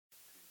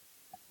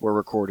We're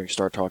recording.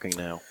 Start talking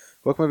now.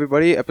 Welcome,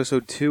 everybody.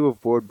 Episode 2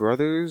 of Bored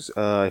Brothers.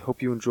 I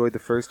hope you enjoyed the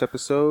first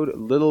episode. A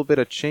little bit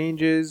of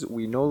changes.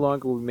 We no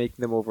longer will be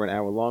making them over an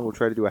hour long. We'll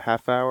try to do a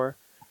half hour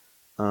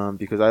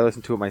because I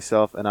listened to it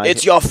myself. And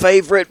It's your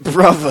favorite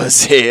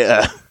brothers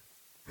here.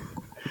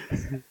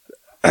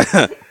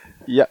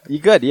 Yeah, you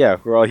good? Yeah,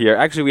 we're all here.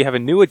 Actually, we have a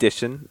new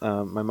addition.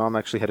 My mom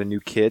actually had a new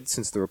kid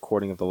since the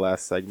recording of the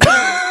last segment.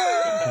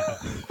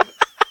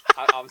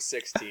 I'm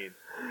 16.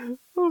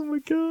 Oh my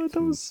god,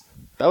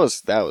 That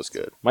was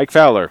good. Mike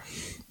Fowler.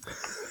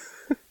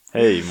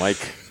 Hey,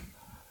 Mike.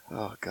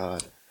 Oh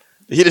God.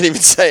 He didn't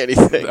even say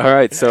anything. All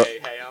right, so Hey,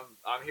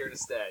 I'm here to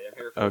stay. I'm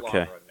here for the Okay.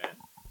 long run, man.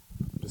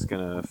 I'm just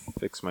gonna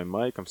fix my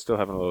mic. I'm still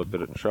having a little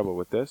bit of trouble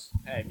with this.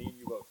 Hey, me and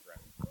you both, friend.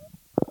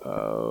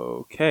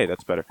 Okay,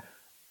 that's better.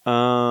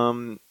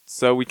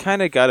 So we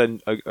kind of got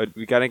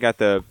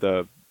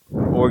the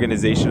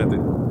organization of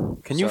the.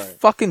 Can you Sorry.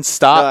 fucking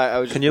stop? No, I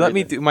was just Can you let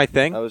me breathing. do my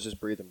thing? I was just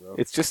breathing, bro.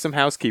 It's just some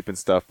housekeeping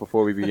stuff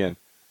before we begin.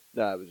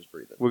 No, I was just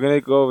breathing. We're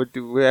gonna go over.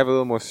 We have a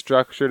little more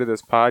structure to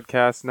this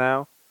podcast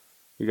now.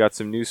 We got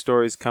some news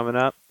stories coming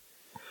up.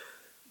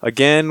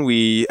 Again,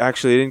 we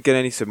actually didn't get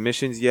any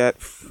submissions yet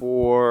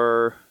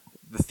for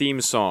the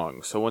theme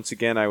song. So once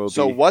again, I will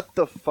So be. what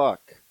the fuck?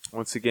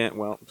 Once again,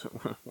 well,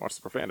 watch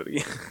the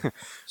profanity.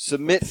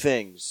 Submit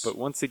things. But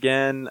once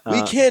again,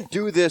 We can't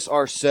do this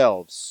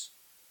ourselves.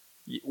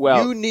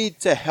 well, you need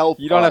to help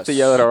you don't have to us.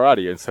 yell at our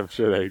audience. I'm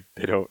sure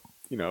they don't.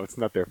 You know, it's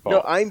not their fault.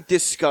 No, I'm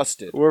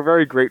disgusted. We're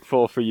very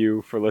grateful for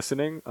you for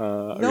listening.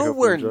 No,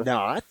 we're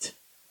not.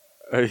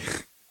 I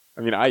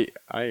mean, I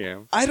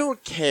am. I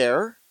don't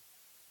care.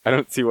 I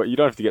don't see what you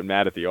don't have to get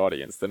mad at the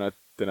audience. They're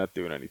not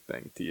doing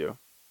anything to you.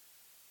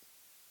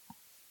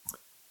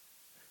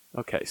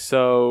 Okay,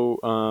 so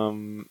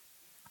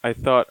I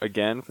thought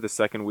again for the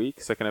second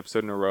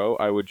episode in a row,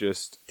 I would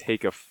just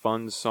take a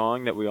fun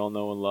song that we all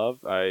know and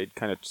love. I'd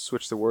kind of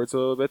switch the words a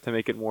little bit to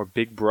make it more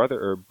Big Brother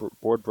or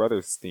Bored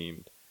Brothers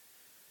themed.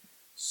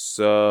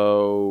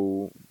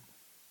 So,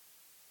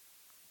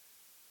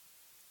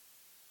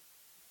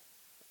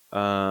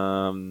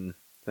 does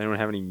anyone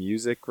have any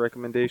music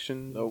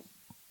recommendations? Nope.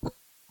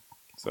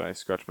 So I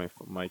scratched my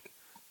mic.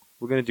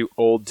 We're gonna do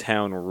Old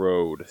Town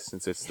Road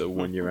since it's the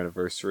 1 year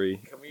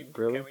anniversary. Can we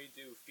Really?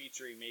 do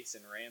featuring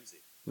Mason Ramsey?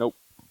 Nope.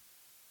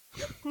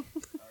 Yep.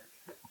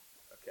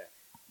 Okay.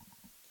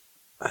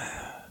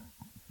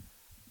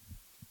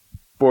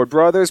 Bored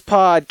Brothers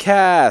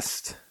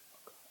Podcast.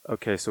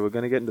 Okay, so we're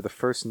gonna get into the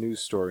first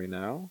news story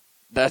now.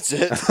 That's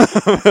it.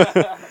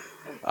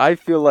 I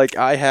feel like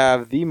I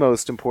have the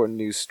most important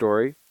news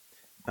story.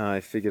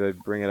 I figured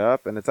I'd bring it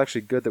up, and it's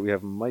actually good that we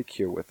have Mike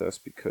here with us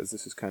because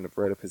this is kind of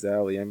right up his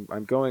alley.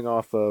 I'm going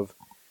off of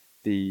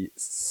the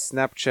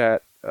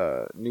Snapchat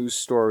news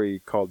story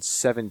called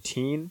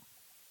 17.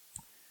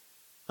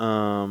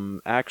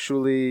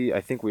 Actually,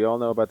 I think we all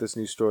know about this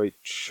news story.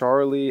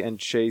 Charlie and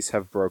Chase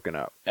have broken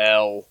up.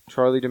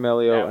 Charlie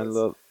D'Amelio and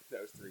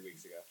That was 3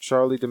 weeks ago.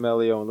 Charlie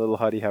D'Amelio and Little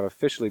Huddy have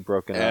officially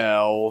broken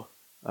up.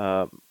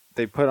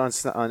 They put on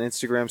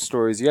Instagram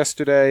stories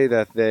yesterday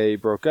that they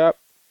broke up.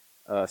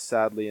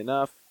 Sadly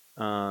enough,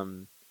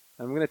 I'm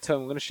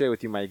gonna share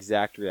with you my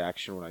exact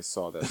reaction when I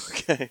saw this.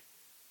 Okay.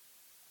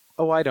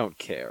 Oh, I don't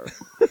care.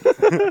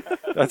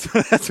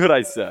 That's what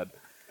I said.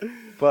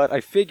 But I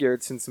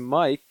figured since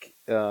Mike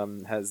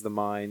has the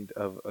mind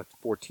of a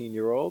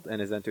 14-year-old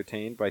and is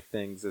entertained by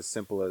things as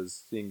simple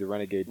as seeing the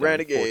Renegade.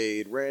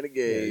 Renegade,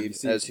 Yeah, you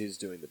see- as he's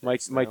doing the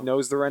Mike dance Mike now.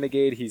 knows the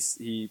Renegade.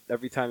 He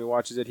every time he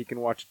watches it, he can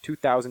watch it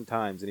 2,000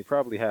 times, and he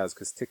probably has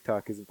because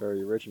TikTok isn't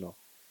very original.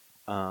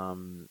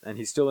 And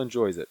he still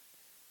enjoys it,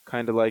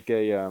 kind of like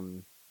a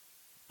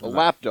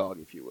lapdog,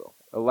 if you will.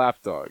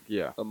 lapdog,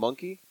 yeah. A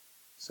monkey.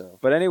 So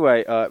But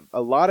anyway,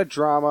 a lot of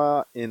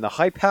drama in the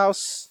Hype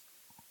House.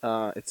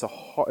 It's a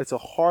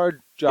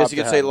hard job. I guess you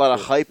to could say a have, lot of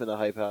too. hype in the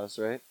hype house,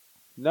 right?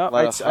 No,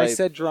 lot of I hype.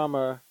 said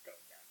drama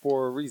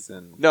for a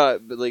reason. No,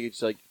 but like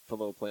it's like a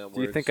little play on words.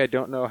 Do you think I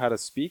don't know how to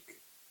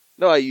speak?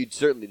 No, you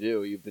certainly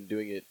do. You've been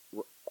doing it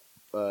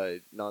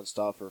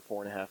nonstop for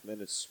 4.5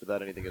 minutes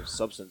without anything of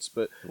substance.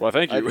 But Well,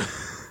 thank you.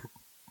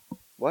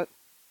 What?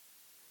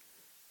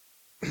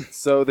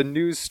 So the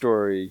news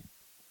story.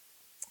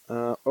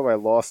 Oh, I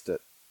lost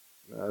it.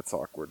 That's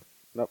awkward.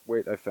 Nope,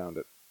 wait, I found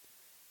it.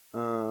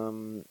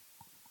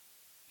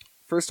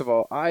 First of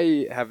all,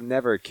 I have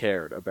never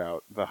cared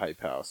about the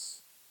Hype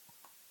House.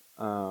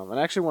 And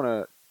I actually want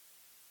to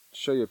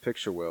show you a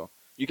picture, Will.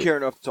 You care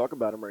enough to talk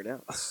about him right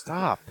now.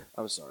 Stop.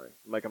 I'm sorry,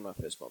 Mike. I'm not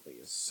fist bumping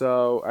you.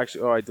 So,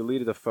 actually, I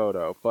deleted the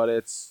photo, but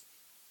it's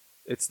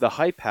the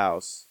Hype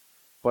House,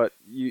 but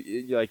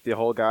you like the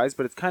whole guys,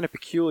 but it's kind of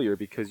peculiar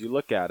because you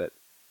look at it,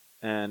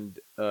 and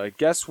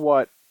guess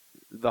what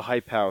the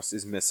Hype House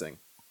is missing?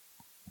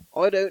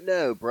 I don't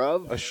know,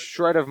 bruv. A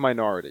shred of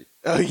minority.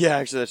 Oh yeah,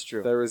 actually that's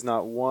true. There is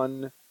not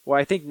one. Well,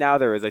 I think now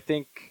there is. I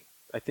think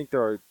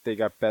there are. They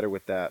got better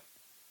with that.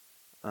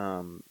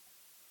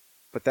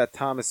 But that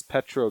Thomas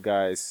Petro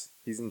guys,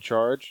 he's in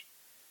charge.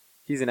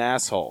 He's an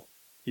asshole.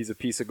 He's a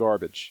piece of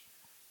garbage.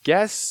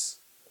 Guess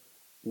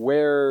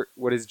what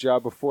his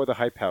job before the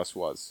Hype House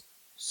was?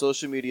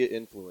 Social media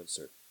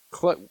influencer.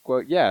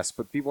 Well, yes,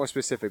 but be more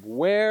specific.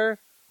 Where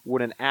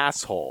would an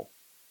asshole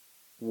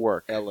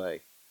work?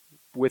 L.A.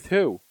 With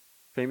who?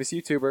 Famous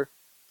YouTuber.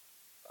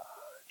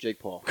 Jake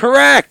Paul.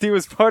 Correct! He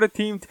was part of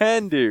Team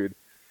 10, dude.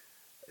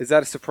 Is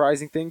that a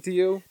surprising thing to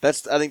you?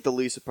 That's, I think, the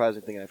least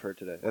surprising thing I've heard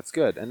today. That's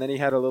good. And then he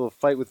had a little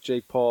fight with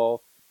Jake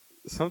Paul.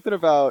 Something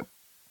about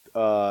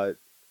the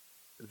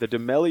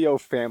D'Amelio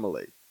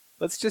family.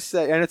 Let's just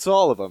say, and it's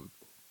all of them.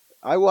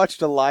 I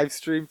watched a live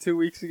stream 2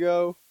 weeks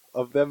ago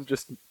of them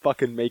just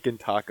fucking making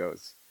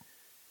tacos.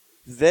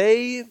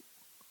 They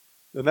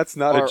And that's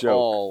not are a joke.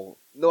 all...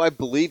 No, I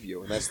believe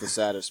you, and that's the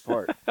saddest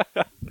part.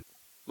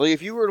 Like,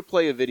 if you were to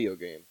play a video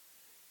game,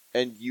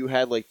 and you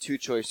had, like, two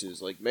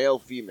choices, like male,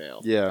 female,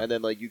 Yeah. and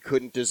then, like, you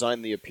couldn't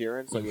design the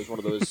appearance, like it was one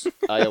of those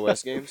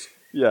iOS games,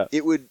 Yeah,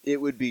 it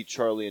would be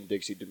Charlie and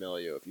Dixie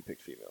D'Amelio if you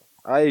picked female.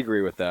 I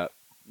agree with that.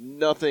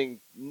 Nothing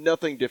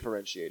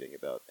differentiating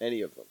about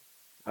any of them.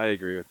 I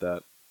agree with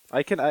that.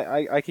 I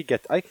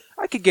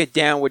could get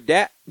down with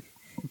that.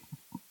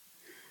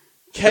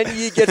 Can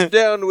ye get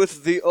down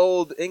with the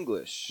old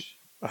English?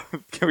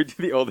 Can we do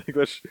the Old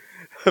English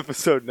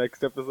episode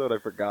next episode? I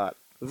forgot.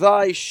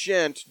 Thy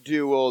shan't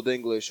do old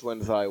English when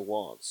thy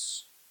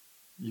wants.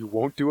 You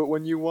won't do it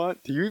when you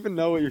want? Do you even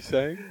know what you're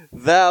saying?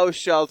 Thou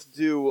shalt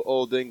do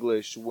old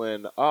English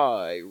when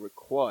I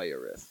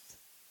requireth.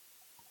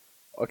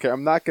 Okay,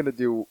 I'm not gonna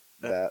do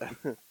that.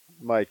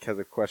 Mike has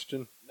a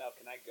question. No,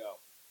 can I go?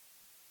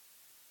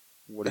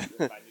 What is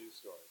With my news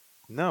story.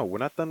 No, we're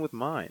not done with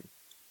mine.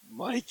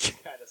 Mike.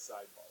 Kind of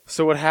sidebar.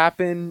 So what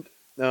happened?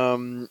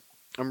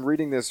 I'm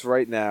reading this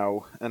right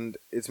now, and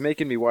it's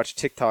making me watch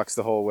TikToks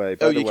the whole way.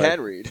 By Oh, the you way,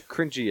 can read.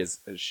 cringy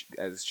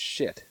as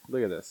shit.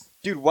 Look at this.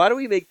 Dude, why do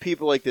we make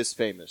people like this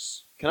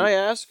famous? Can I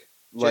ask?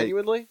 Like,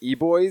 Genuinely?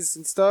 E-boys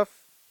and stuff.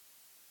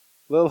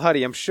 Lil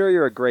Huddy, I'm sure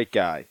you're a great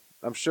guy.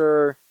 I'm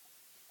sure,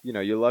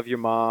 you love your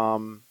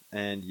mom,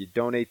 and you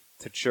donate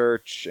to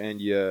church,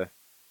 and you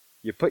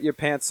put your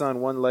pants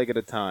on one leg at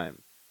a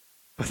time.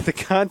 But the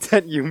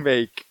content you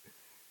make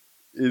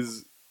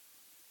is...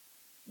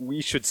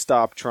 We should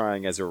stop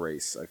trying as a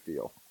race, I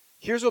feel.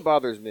 Here's what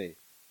bothers me.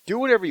 Do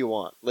whatever you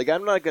want. Like,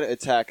 I'm not going to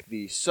attack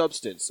the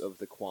substance of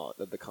the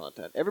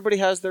content. Everybody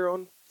has their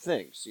own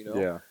things,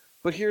 Yeah.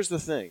 But here's the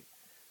thing.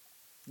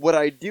 What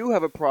I do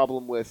have a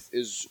problem with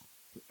is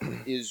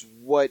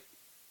what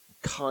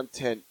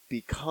content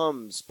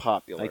becomes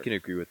popular. I can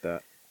agree with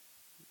that.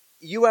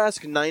 You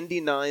ask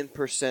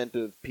 99%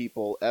 of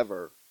people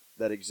ever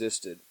that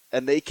existed,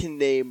 and they can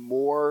name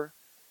more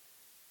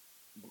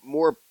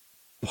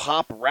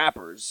pop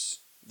rappers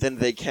than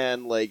they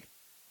can, like,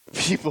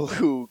 people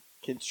who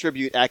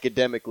contribute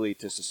academically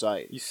to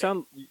society. You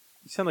sound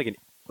like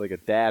a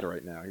dad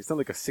right now. You sound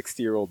like a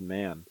 60-year-old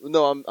man.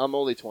 No, I'm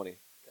only 20.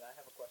 Can I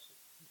have a question?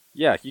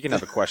 Yeah, you can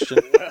have a question.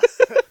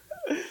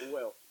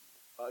 Will,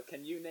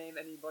 can you name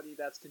anybody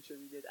that's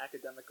contributed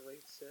academically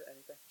to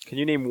anything? Can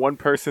you name one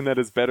person that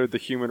has bettered the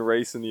human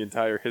race in the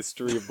entire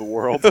history of the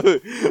world?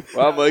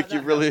 Wow, Mike,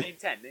 Name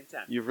 10. Name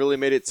 10. you've really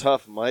made it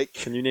tough, Mike.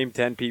 Can you name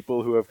 10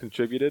 people who have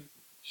contributed?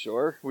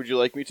 Sure. Would you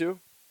like me to?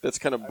 That's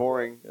kind of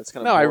boring. That's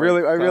kind of No, I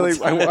boring really,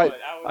 content.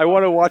 I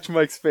want to watch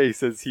Mike's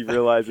face as he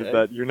realizes Okay.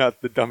 that you're not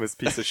the dumbest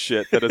piece of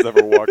shit that has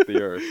ever walked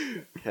the earth.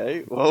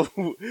 Okay. Well,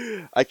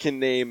 I can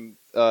name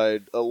a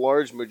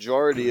large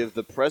majority of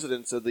the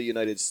presidents of the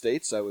United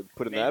States. I would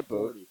put in Name that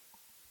boat. 40.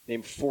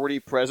 Name 40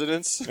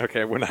 presidents.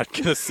 Okay, we're not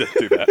gonna sit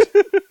through that.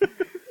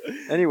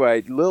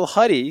 Anyway, Lil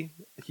Huddy,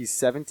 he's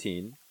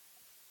 17,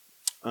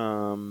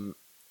 and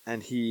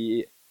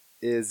he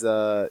is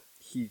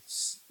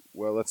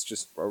well,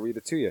 I'll read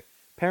it to you.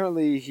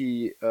 Apparently,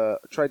 he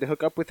tried to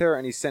hook up with her,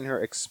 and he sent her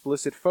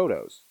explicit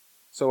photos.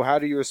 So how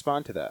do you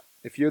respond to that?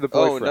 If you're the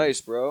Oh, boyfriend,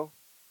 nice, bro.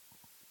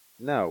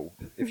 No.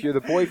 If you're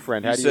the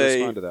boyfriend, how do you say,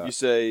 respond to that? You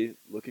say,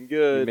 looking You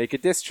good. make a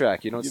diss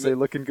track. You don't You say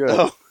looking good.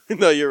 Oh,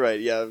 no, you're right.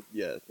 Yeah.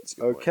 That's a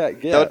good point. Okay,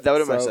 yeah. That would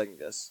have been my so- second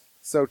guess.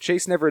 So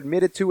Chase never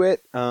admitted to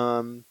it,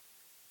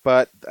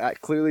 but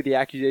clearly the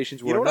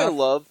accusations were You know what I enough.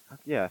 love?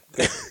 Yeah.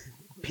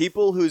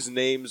 People whose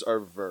names are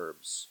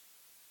verbs.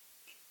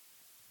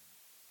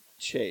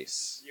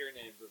 Chase. Your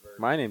name's a verb.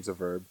 My name's a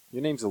verb.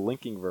 Your name's a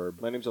linking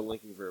verb. My name's a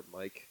linking verb,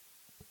 Mike.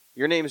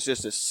 Your name's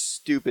just a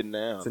stupid It's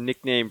a noun.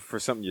 nickname for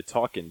something you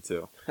talk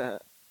into.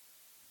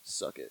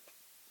 Suck it.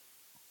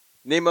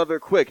 Name other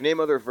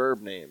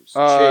verb names.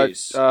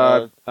 Chase.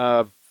 Grant.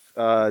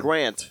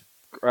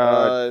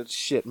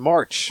 Shit.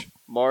 March.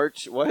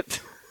 March. What?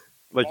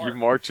 Like Mark. you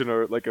march in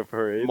a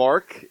parade.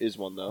 Mark is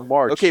one though.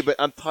 March. Okay, but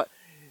I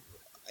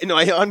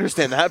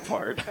understand that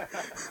part.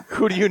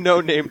 Who do you know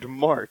named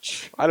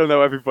March? I don't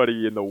know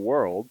everybody in the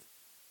world.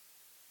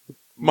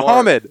 Mark.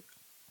 Muhammad.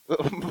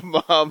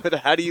 Muhammad.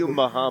 How do you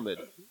Muhammad?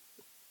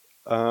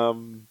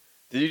 Um.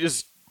 Did you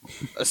just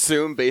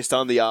assume, based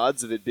on the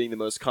odds of it being the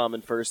most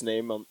common first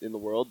name in the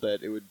world,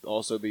 that it would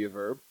also be a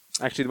verb?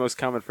 Actually, the most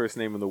common first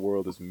name in the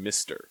world is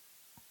Mister.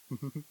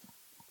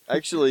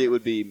 Actually, it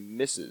would be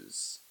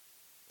Mrs.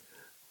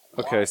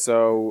 Okay,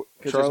 so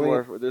Because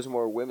Charlie. there's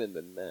more women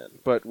than men.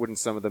 But wouldn't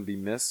some of them be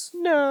Miss?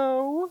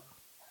 No.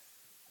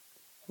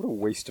 What a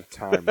waste of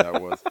time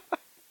that was.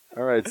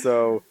 All right,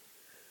 so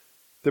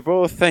they're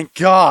both, thank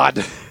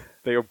God,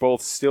 they are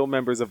both still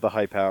members of the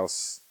Hype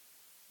House.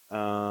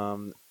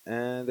 And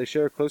they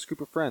share a close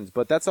group of friends.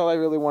 But that's all I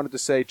really wanted to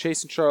say.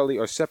 Chase and Charlie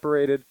are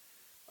separated.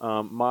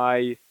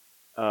 You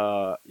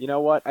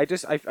know what? I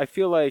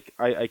feel like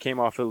I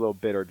came off a little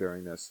bitter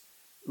during this.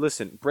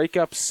 Listen,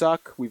 breakups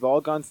suck. We've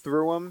all gone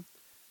through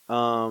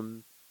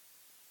them.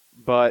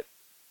 But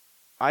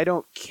I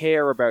don't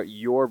care about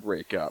your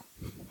breakup.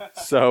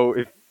 So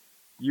if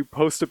you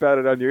post about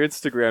it on your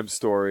Instagram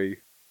story,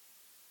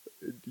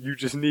 you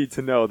just need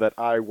to know that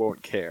I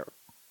won't care.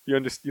 You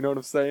know what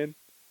I'm saying?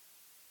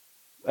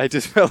 I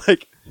just felt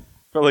like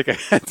I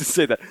had to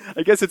say that.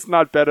 I guess it's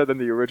not better than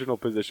the original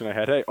position I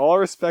had. Hey, all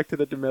respect to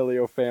the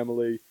D'Amelio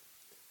family,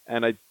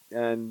 and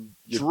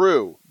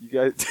Drew. You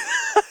guys.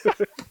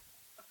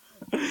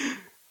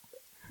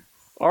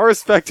 All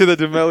respect to the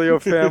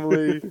D'Amelio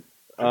family.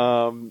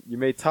 You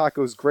made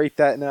tacos great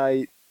that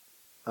night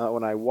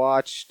when I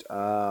watched.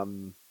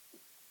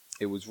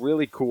 It was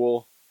really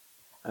cool,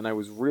 and I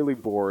was really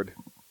bored.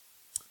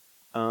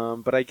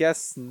 But I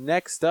guess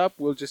next up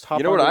we'll just hop.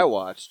 You know on what to- I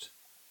watched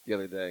the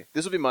other day?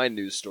 This will be my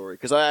news story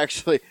because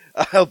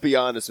I'll be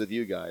honest with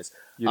you guys.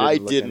 I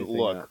didn't anything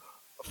look up.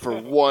 for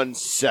 1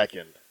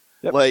 second.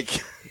 Yep.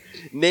 Like,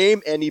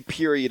 name any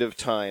period of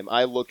time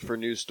I looked for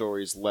news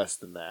stories less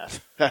than that.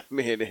 I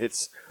mean,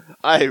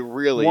 I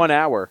really 1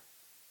 hour.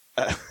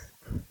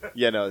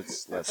 Yeah, no,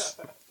 it's less.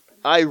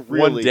 I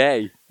really 1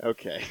 day.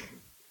 Okay.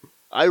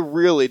 I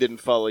really didn't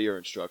follow your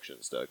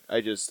instructions, Doug.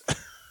 I just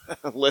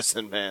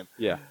listen, man.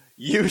 Yeah.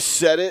 You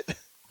said it.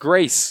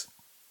 Grace.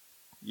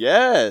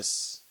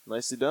 Yes.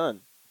 Nicely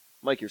done.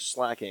 Mike, you're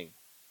slacking.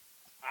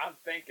 I'm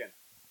thinking.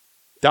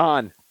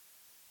 Don.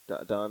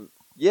 Don.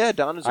 Yeah,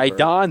 Don is a I bird.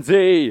 don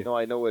thee. No,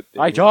 I know what.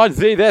 I don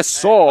thee this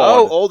sword.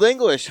 Oh, Old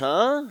English,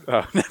 huh?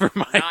 Oh, never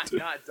mind.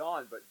 Not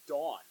Dawn, but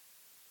Dawn.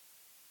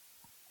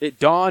 It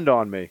dawned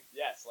on me.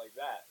 Yes, like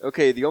that.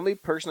 Okay, the only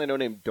person I know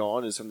named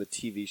Dawn is from the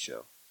TV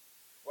show.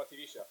 What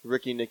TV show?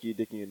 Ricky, Nikki,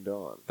 Dickie, and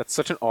Dawn. That's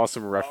such an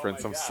awesome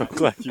reference. my I'm so God.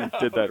 glad you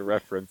did that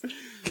reference.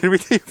 Can we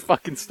do your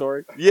fucking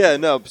story? Yeah,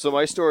 no, so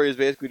my story is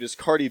basically just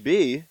Cardi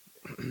B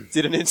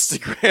did an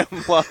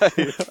Instagram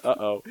live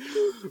Uh-oh.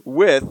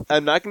 with,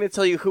 I'm not going to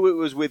tell you who it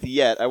was with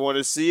yet. I want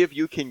to see if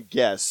you can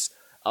guess.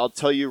 I'll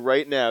tell you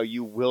right now,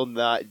 you will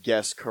not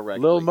guess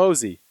correctly. Lil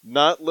Mosey.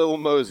 Not Lil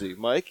Mosey.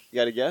 Mike, you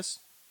got a guess?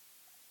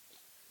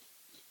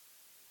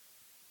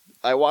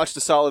 I watched a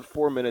solid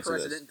 4 minutes of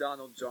President this.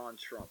 Donald John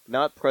Trump.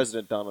 Not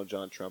President Donald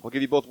John Trump. I'll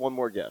give you both one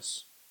more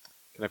guess.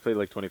 Can I play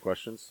like 20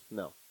 questions?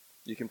 No.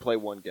 You can play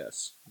one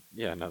guess.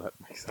 Yeah, no, that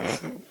makes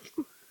sense.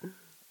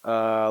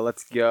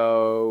 Let's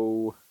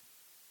go.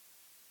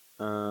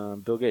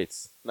 Bill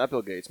Gates. Not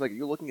Bill Gates. Mike, are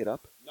you looking it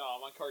up? No,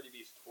 I'm on Cardi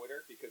B's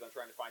Twitter because I'm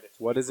trying to find a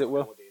tweet. What is it, from a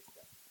Will? couple days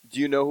ago.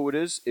 Do you know who it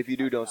is? If you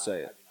do, I don't not, say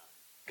I it. do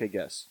not. Okay,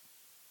 guess.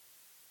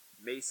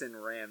 Mason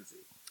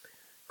Ramsey.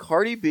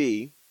 Cardi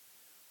B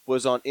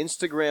was on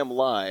Instagram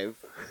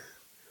Live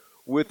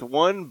with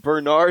one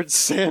Bernard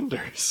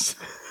Sanders.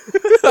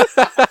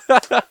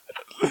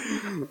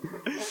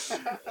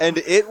 And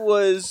it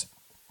was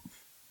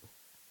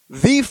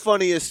the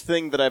funniest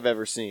thing that I've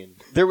ever seen.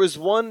 There was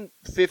one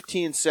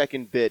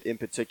 15-second bit in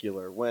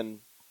particular when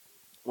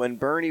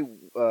Bernie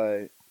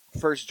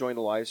first joined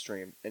the live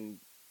stream and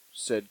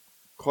said,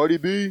 Cardi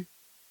B,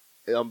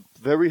 I'm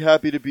very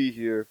happy to be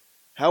here.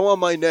 How are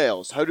my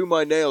nails? How do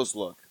my nails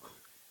look?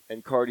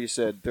 And Cardi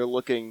said, they're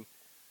looking,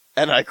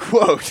 and I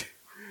quote,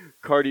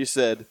 Cardi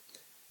said,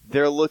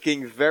 they're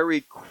looking very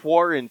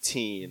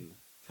quarantine.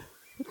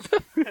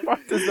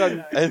 What does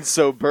that And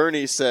so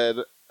Bernie said,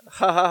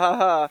 ha ha ha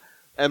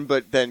ha.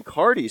 But then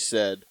Cardi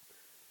said,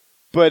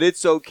 but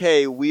it's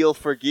okay, we'll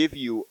forgive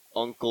you,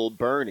 Uncle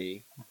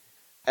Bernie.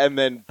 And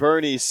then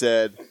Bernie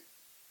said,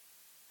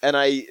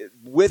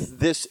 with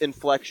this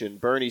inflection,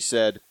 Bernie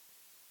said,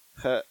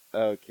 huh,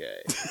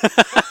 okay.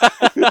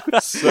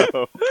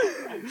 So,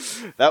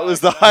 that was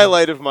the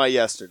highlight of my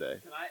yesterday.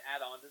 Can I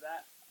add on to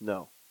that?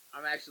 No.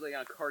 I'm actually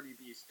on Cardi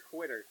B's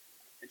Twitter,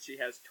 and she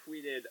has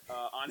tweeted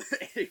on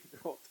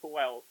April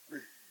 12th,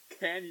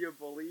 can you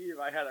believe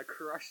I had a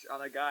crush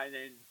on a guy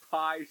named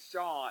Pi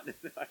Sean?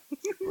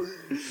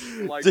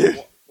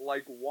 Dude.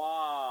 Like,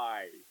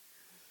 why?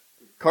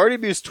 Cardi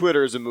B's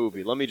Twitter is a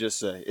movie, let me just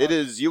say. It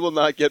is, you will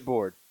not get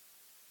bored.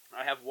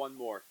 I have one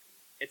more.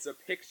 It's a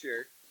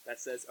picture that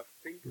says a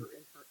finger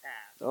in her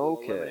ass will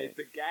Okay. eliminate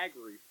the gag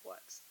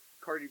reflex.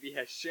 Cardi B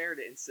has shared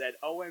it and said,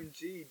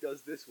 OMG,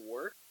 does this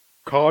work?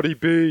 Cardi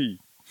B.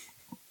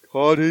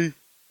 Cardi.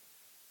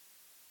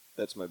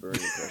 That's my Bernie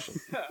impression.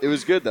 It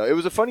was good, though. It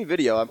was a funny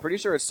video. I'm pretty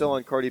sure it's still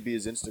on Cardi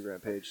B's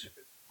Instagram page.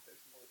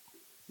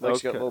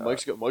 Mike's got Okay. more.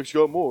 Mike's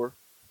got more.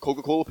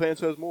 Coca-Cola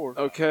Pants has more.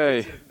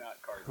 Okay.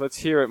 Not Cardi. Let's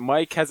hear it.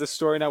 Mike has a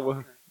story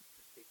now.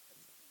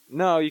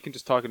 No, you can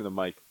just talk into the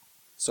mic.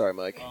 Sorry,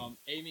 Mike.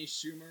 Amy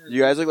Schumer.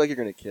 You guys look like you're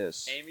gonna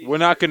kiss. Amy We're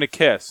not going to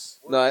kiss.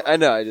 No, I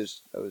know. I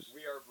was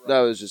We are no,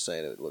 I was just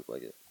saying it would look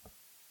like it.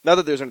 Not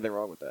that there's anything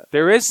wrong with that.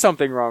 There is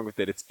something wrong with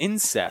it. It's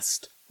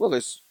incest. Well,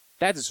 there's.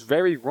 That is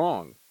very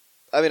wrong.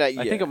 I mean, I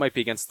think it might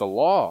be against the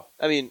law.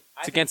 I mean,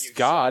 It's against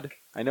God.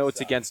 I know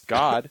it's against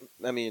God.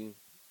 I mean,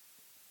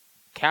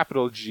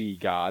 Capital G,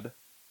 God.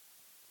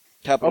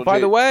 capital Oh, by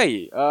J- the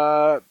way,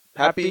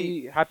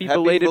 happy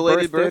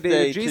belated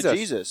birthday to Jesus.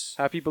 Jesus.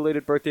 Happy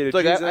belated birthday to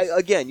Look, Jesus.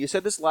 again, you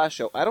said this last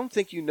show. I don't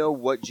think you know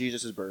what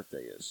Jesus'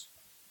 birthday is.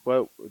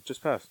 Well, it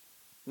just passed.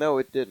 No,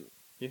 it didn't.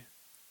 Yeah.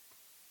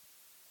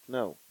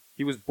 No.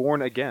 He was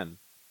born again.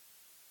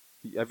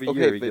 Every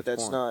year Okay, he but gets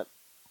that's born. not.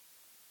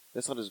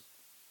 That's not his.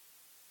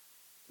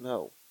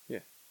 No. Yeah.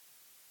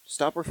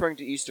 Stop referring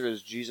to Easter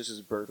as Jesus'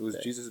 birthday. It was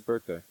Jesus'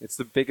 birthday. It's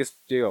the biggest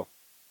deal.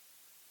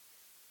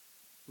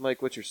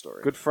 Mike, what's your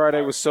story? Good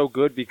Friday was so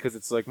good because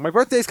it's like, my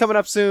birthday's coming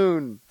up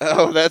soon.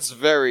 Oh, that's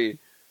very,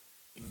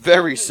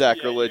 very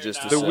sacrilegious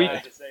Yeah, to you're say. not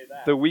allowed to say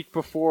that. The week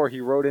before,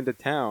 he rode into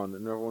town,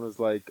 and everyone was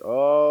like,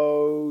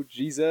 oh,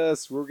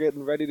 Jesus, we're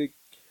getting ready to...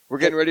 We're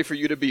getting ready for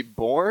you to be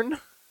born?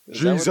 Is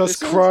that what Jesus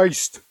this is?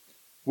 Christ!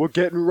 We're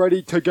getting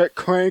ready to get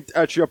cranked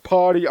at your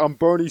party on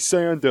Bernie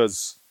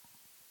Sanders.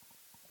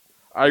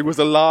 I was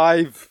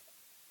alive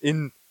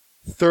in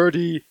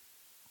 30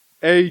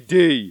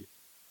 A.D.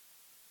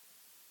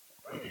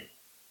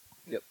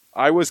 Yep.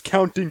 I was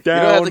counting You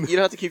down. don't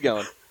have to keep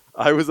going.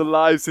 I was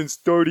alive since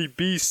 30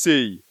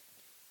 BC.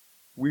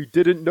 We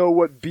didn't know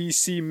what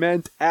BC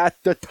meant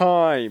at the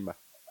time,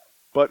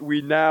 but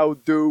we now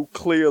do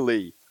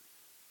clearly.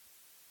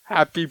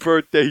 Happy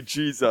birthday,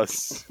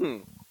 Jesus.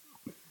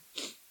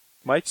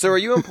 Mike? So, are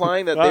you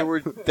implying that they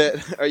were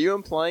Are you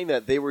implying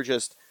that they were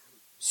just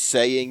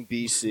saying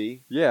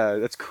BC? Yeah,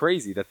 that's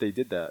crazy that they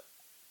did that.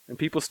 And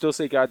people still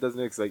say God doesn't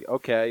exist. Like,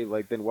 okay,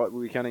 like then what were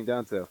we counting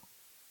down to?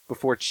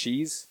 Before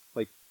cheese?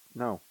 Like,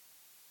 no.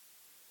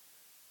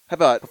 How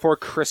about Before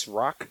Chris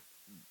Rock?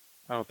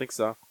 I don't think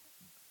so.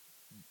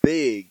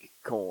 big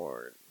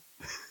corn?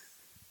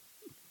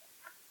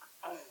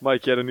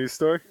 Mike, you had a news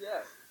story?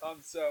 Yeah.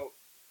 So,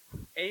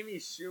 Amy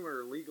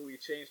Schumer legally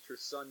changed her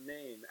son's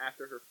name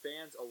after her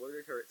fans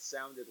alerted her it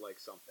sounded like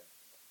something.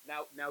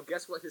 Now,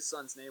 guess what his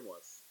son's name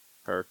was?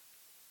 Her.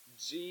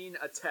 Gene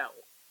Attell.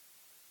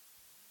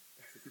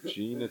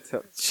 Gina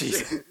tell.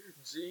 Jesus.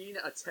 Gene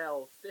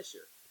Attell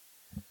Fisher.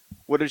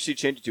 What did she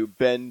change it to?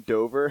 Ben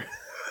Dover?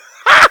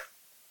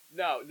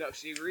 No,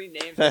 she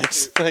renamed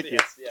Thanks, him to... thank you.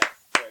 Yes,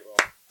 very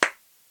well.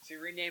 She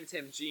renamed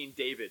him Gene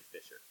David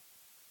Fisher.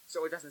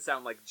 So it doesn't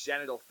sound like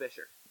Genital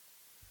Fisher.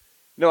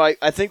 No,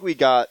 I think we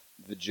got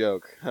the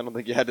joke. I don't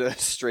think you had to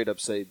straight up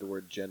say the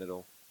word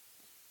genital.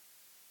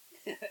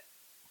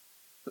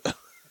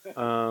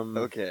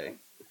 Okay.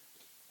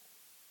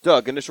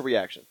 Doug, initial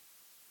reaction.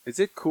 Is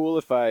it cool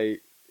if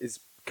is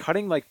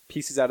cutting like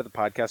pieces out of the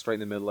podcast right in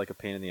the middle like a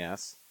pain in the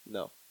ass?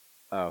 No.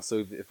 Oh,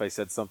 so if I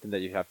said something that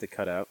you have to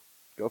cut out?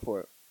 Go for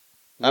it.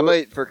 I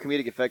might, for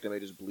comedic effect, I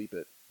might just bleep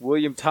it.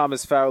 William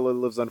Thomas Fowler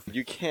lives on...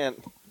 You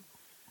can't...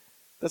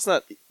 That's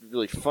not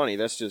really funny.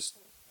 That's just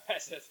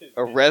That's his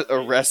a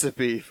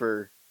recipe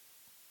for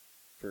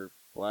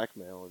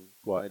blackmail and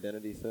What?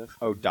 identity theft.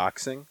 Oh,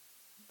 doxing?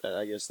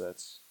 I guess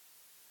that's...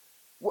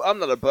 Well, I'm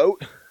not a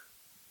boat.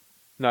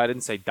 No, I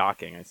didn't say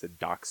docking. I said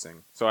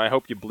doxing. So I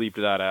hope you bleeped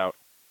that out.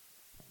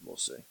 We'll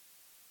see.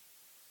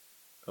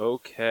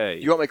 Okay.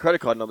 You want my credit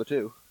card number,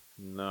 too?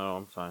 No,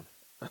 I'm fine.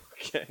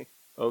 Okay.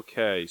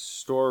 Okay,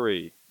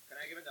 story. Can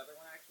I give another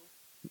one,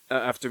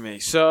 actually? After me.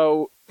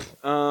 So,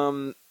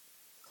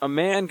 a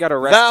man got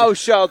arrested. Thou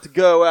shalt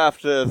go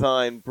after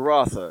thine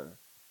brother.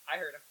 I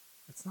heard him.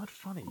 It's not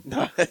funny.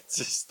 No, I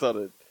just thought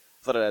it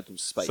had some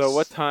spice. So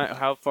what time?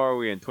 How far are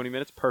we in? 20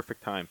 minutes?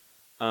 Perfect time.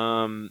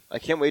 I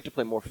can't wait to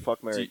play more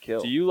Fuck, Marry,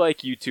 Kill. Do you like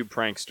YouTube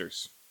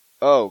pranksters?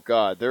 Oh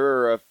God,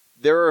 there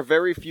are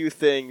very few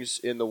things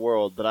in the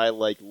world that I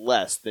like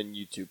less than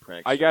YouTube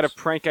pranks. I got a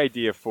prank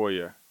idea for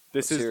you.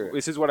 Let's hear it.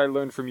 This is what I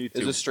learned from YouTube.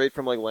 Is this straight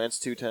from like Lance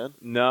 210?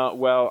 No,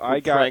 well, Who I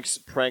got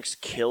pranks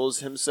kills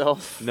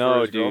himself. for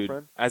no, his dude.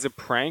 girlfriend? As a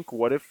prank,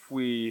 what if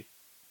we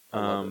I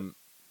love it.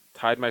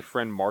 tied my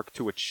friend Mark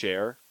to a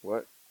chair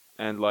What?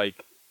 and what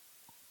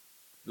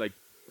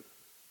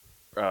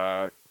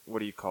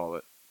do you call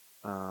it?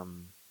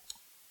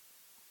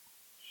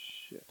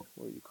 Shit,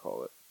 what do you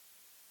call it?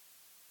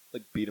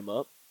 Like beat him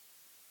up?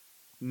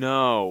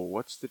 No,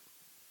 what's the?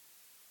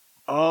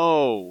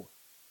 Oh,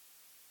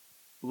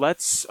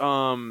 let's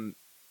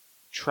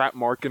trap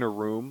Mark in a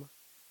room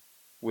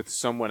with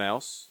someone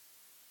else,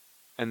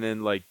 and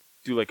then like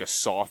do like a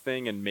Saw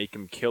thing and make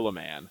him kill a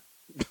man,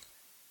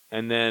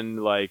 and then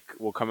like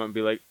we'll come up and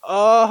be like,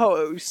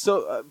 oh,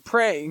 so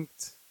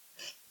pranked,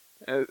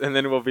 and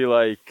then we'll be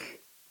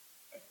like,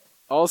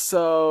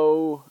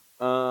 also,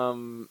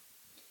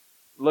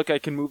 look, I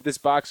can move this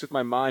box with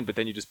my mind, but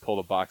then you just pull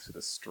the box with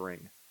a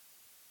string.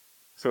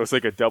 So it's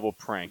like a double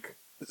prank.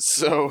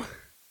 So,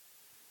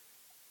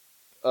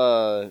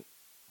 What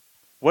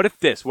if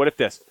this? What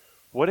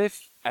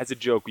if, as a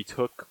joke, we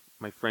took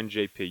my friend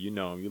JP, you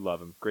know him, you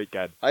love him, great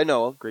guy, I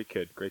know him. great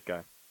kid, great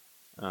guy.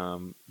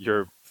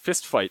 Your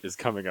fist fight is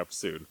coming up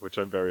soon, which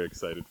I'm very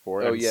excited for,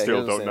 and Oh yeah, he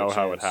still doesn't don't stand a know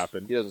how it chance.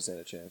 happened. He doesn't stand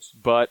a chance.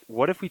 But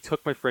what if we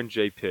took my friend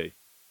JP,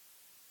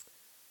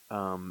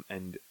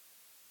 and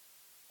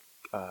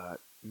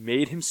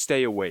made him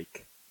stay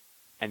awake,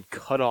 and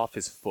cut off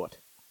his foot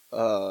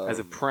as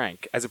a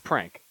prank.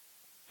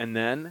 And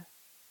then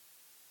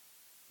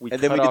we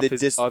cut off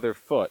his other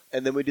foot.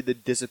 And then we did the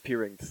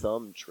disappearing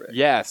thumb trick.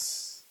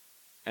 Yes.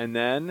 And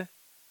then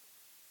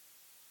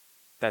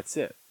that's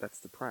it. That's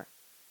the prank.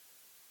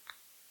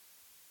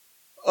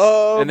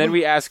 And then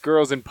we ask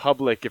girls in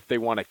public if they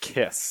want to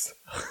kiss.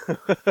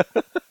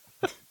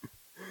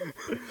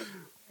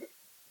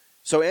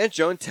 So Aunt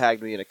Joan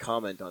tagged me in a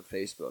comment on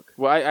Facebook.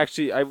 Well,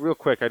 I real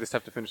quick, I just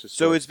have to finish this.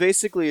 So it's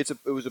basically it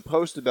was a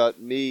post about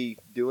me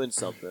doing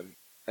something,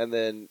 and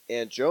then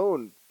Aunt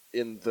Joan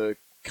in the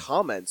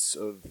comments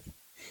of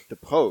the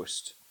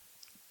post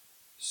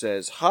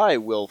says, "Hi,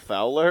 Will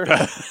Fowler."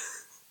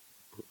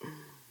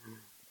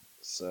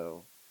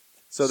 So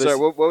this, sorry,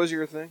 what was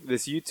your thing?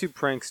 This YouTube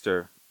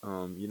prankster,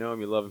 you know him,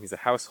 you love him. He's a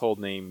household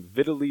name,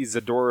 Vitaly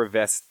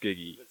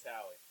Zadorovetsky.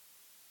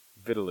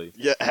 Vitaly.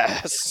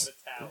 Yes.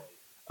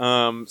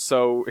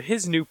 So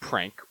his new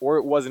prank, or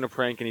it wasn't a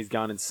prank and he's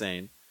gone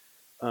insane.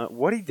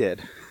 What he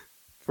did,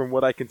 from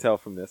what I can tell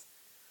from this,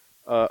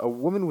 a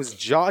woman was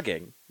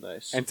jogging.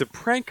 Nice. And to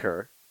prank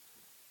her,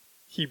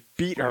 he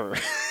beat her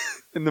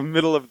in the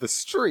middle of the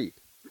street.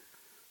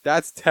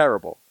 That's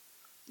terrible.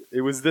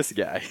 It was this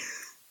guy.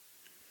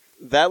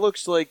 That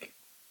looks like...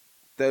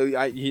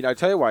 I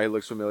tell you why he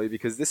looks familiar,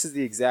 because this is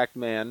the exact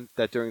man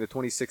that during the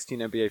 2016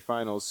 NBA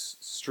Finals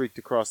streaked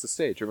across the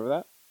stage. Remember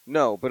that?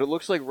 No, but it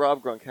looks like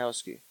Rob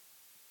Gronkowski.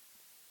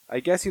 I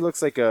guess he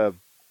looks like a...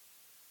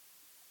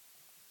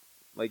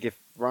 Like if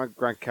Rob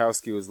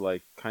Gronkowski was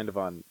like kind of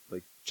on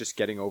like just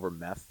getting over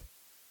meth.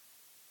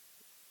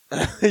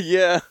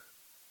 Yeah.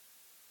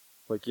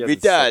 Like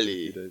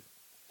Vitaly.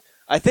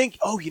 I think...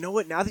 Oh, you know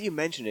what? Now that you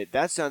mention it,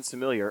 that sounds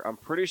familiar. I'm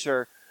pretty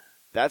sure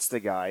that's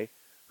the guy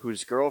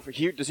whose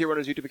girlfriend... Does he run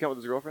his YouTube account with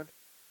his girlfriend?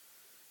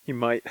 He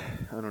might.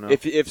 I don't know.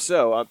 If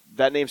so,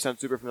 that name sounds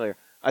super familiar.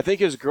 I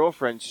think his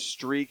girlfriend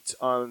streaked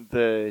on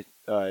the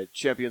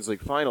Champions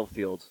League final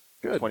field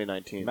in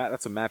 2019.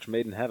 That's a match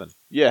made in heaven.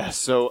 Yeah,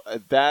 so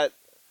that...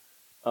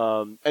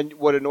 and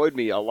what annoyed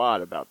me a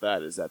lot about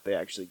that is that they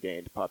actually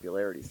gained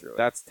popularity through it.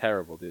 That's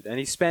terrible, dude. And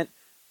he spent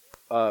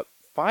 5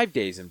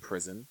 days in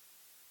prison,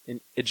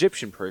 in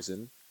Egyptian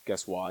prison.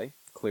 Guess why?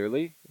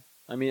 Clearly.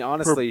 I mean,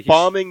 honestly... For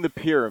bombing the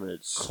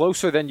pyramids.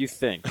 Closer than you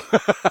think.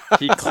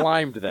 He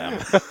climbed them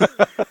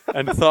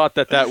and thought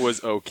that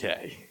was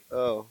okay.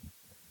 Oh.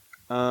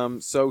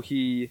 So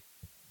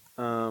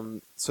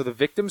the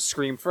victim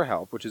screamed for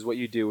help, which is what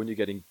you do when you're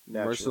getting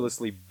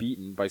mercilessly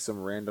beaten by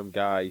some random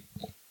guy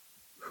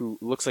who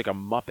looks like a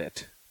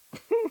Muppet.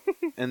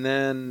 And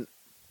then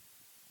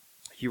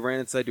he ran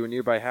inside to a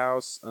nearby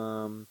house.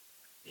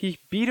 He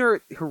beat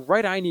her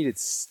right eye needed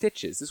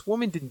stitches. This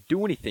woman didn't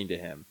do anything to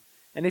him.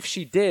 And if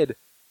she did,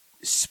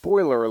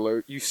 spoiler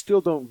alert, you still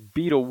don't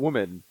beat a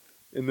woman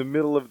in the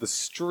middle of the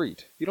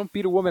street. You don't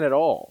beat a woman at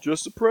all.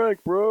 Just a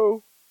prank,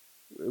 bro.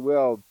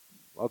 Well,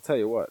 I'll tell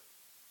you what.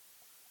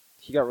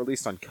 He got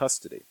released on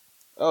custody.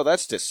 Oh,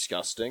 that's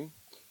disgusting.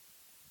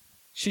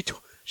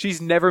 She's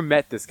never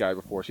met this guy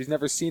before. She's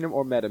never seen him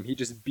or met him. He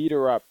just beat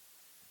her up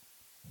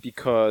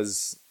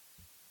because...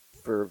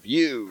 For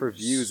views. For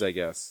views, I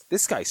guess.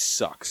 This guy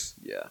sucks.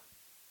 Yeah.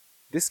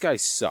 This guy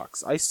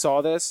sucks. I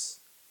saw this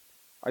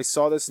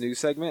news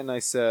segment and I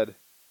said...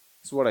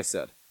 This is what I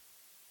said.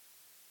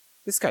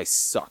 This guy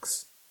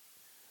sucks.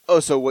 Oh,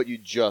 so what you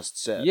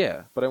just said.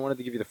 Yeah, but I wanted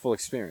to give you the full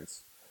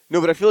experience. No,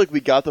 but I feel like we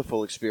got the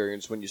full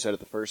experience when you said it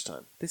the first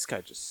time. This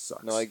guy just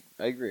sucks. No, I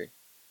agree.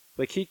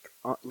 Like, this guy.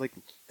 Oh, my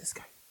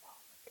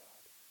God.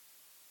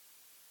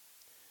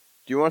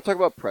 Do you want to talk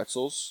about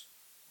pretzels?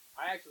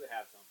 I actually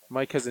have something.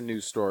 Mike has a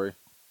news story.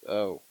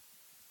 Oh.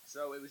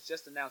 So it was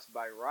just announced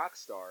by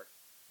Rockstar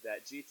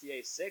that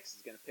GTA 6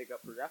 is going to pick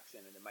up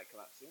production and it might come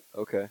out soon.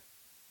 Okay.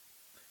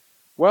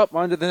 Well,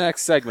 on to the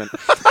next segment.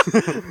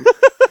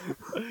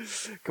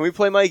 Can we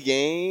play my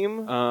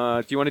game?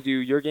 Do you want to do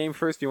your game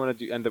first? Do you want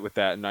to end it with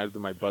that, and I do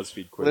my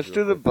BuzzFeed quiz? Let's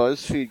do the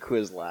BuzzFeed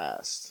quiz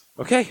last.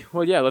 Okay.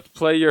 Well, yeah. Let's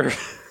play your.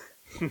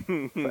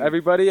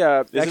 Everybody,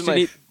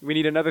 we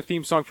need another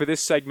theme song for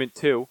this segment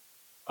too.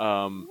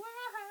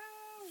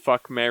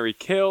 Fuck, marry,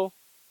 kill.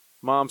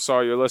 Mom,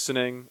 sorry you're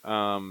listening.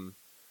 So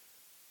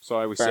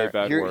I always say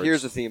bad words.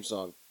 Here's a theme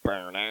song.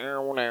 No.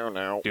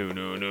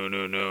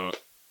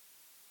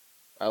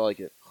 I like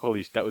it.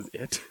 Holy, that was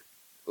it.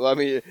 Well, I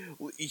mean,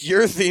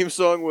 your theme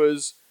song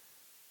was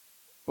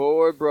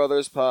Board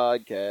Brothers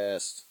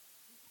Podcast.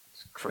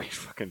 It's a great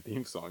fucking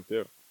theme song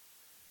too.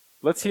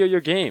 Let's hear your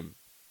game.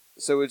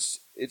 So it's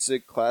a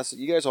classic.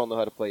 You guys all know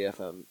how to play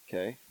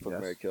FMK. Fuck,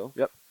 marry, kill.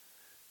 Yep.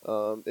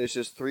 It's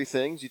just 3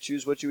 things. You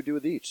choose what you would do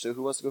with each. So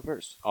who wants to go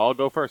first? I'll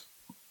go first.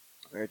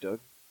 All right,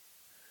 Doug.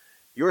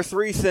 Your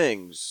 3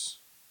 things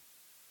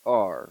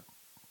are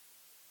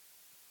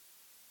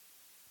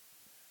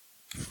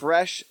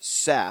fresh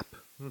sap,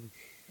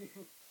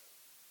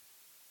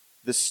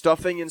 the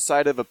stuffing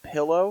inside of a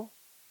pillow,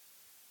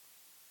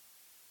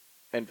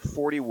 and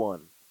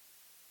 41.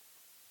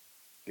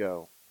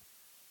 Go.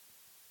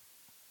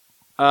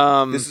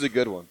 This is a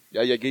good one.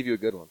 Yeah, I gave you a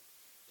good one.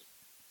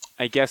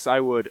 I guess I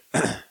would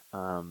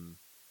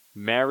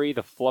marry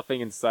the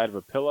fluffing inside of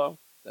a pillow.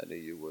 I knew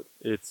you would.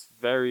 It's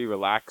very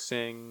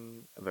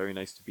relaxing, very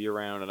nice to be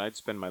around, and I'd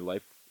spend my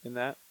life in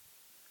that.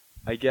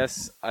 I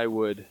guess I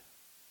would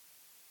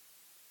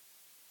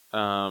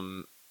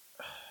I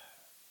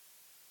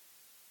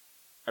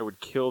would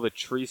kill the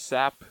tree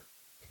sap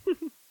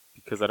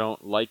because I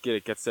don't like it.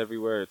 It gets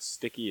everywhere. It's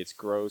sticky. It's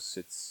gross.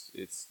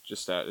 It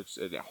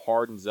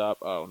hardens up.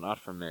 Oh, not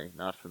for me.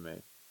 Not for me.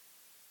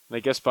 And I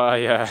guess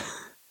by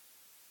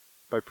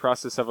by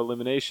process of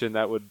elimination,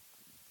 that would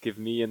give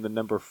me and the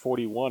number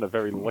 41 a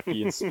very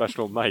lucky and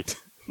special night.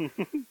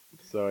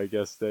 So I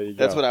guess there you go.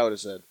 That's what I would have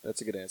said.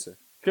 That's a good answer.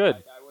 Good.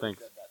 I would've Thanks.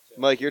 said that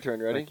too. Mike, your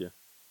turn. Ready? Thank you.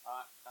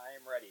 I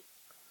am ready.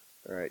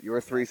 All right.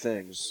 Your three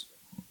things.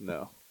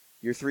 No.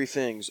 Your three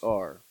things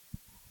are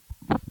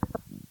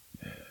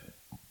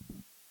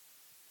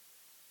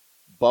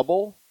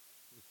bubble.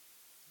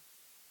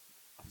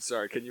 I'm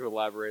sorry. Can you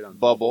elaborate on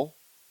Bubble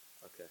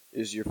Okay.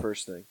 is your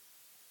first thing.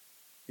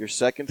 Your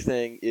second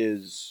thing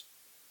is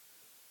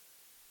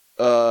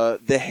the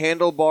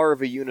handlebar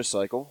of a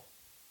unicycle.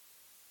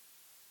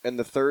 And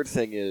the third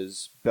thing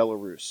is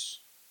Belarus.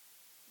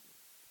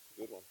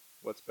 Good one.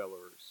 What's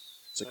Belarus?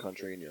 It's a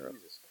country in Europe.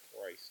 Jesus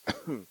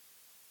Christ. The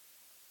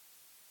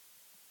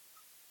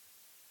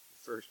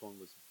first one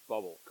was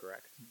Bubble,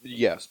 correct?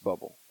 Yes,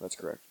 bubble. That's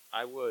correct.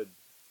 I would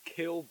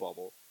kill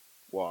Bubble.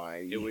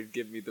 Why? It would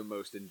give me the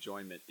most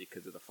enjoyment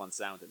because of the fun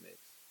sound it makes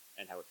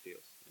and how it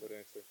feels. Good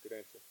answer. Good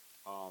answer.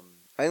 I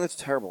think that's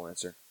a terrible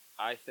answer.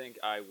 I think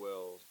I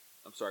will.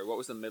 I'm sorry. What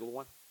was the middle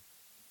one?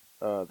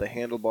 The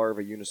handlebar of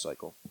a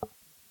unicycle.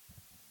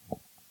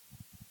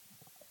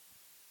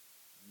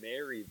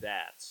 Marry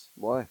that.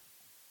 Why?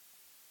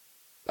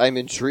 I'm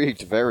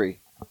intrigued. Very.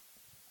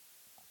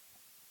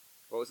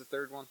 What was the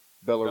third one?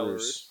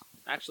 Belarus.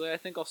 Actually, I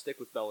think I'll stick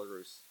with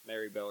Belarus.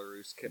 Marry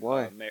Belarus.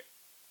 Why?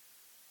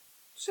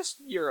 It's just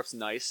Europe's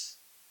nice.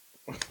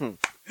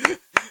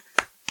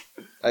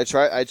 I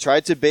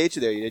tried to bait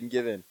you there. You didn't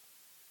give in.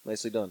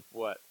 Nicely done.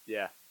 What?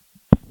 Yeah.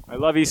 I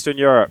love Eastern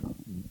Europe.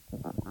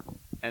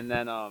 And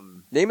then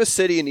Name a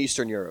city in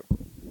Eastern Europe.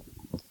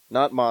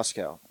 Not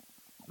Moscow.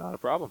 Not a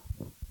problem.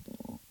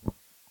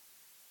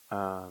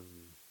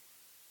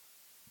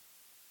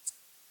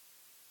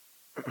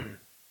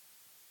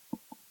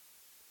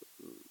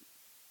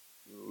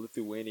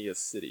 Lithuania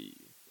City.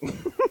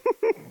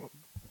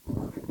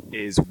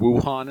 Is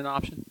Wuhan an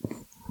option?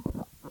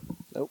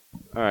 All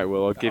right.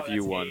 Well, I'll give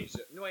you one.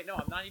 No, wait, no,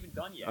 I'm not even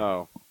done yet.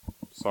 Oh,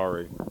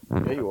 sorry.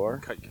 Yeah, you are.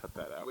 Cut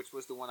that out. Which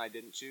was the one I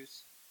didn't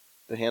choose?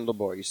 The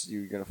handlebar.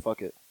 You're gonna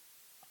fuck it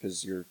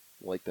because you're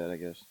like that, I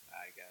guess.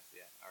 I guess,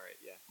 yeah. All right,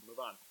 yeah. Move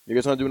on. You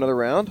guys want to do another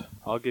round?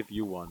 I'll give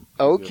you one.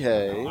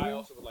 Okay. I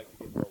also would like to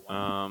give her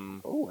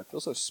one. Oh, I feel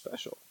so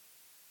special.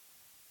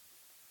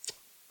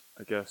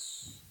 I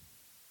guess.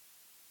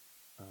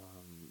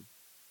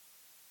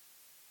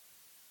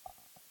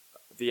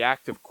 The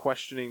act of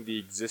questioning the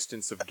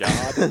existence of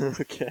God.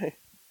 Okay.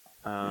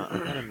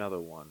 I got another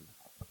one.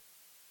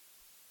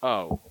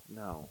 Oh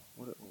no!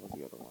 What was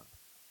the other one?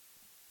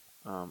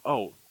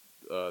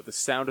 The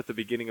sound at the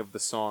beginning of the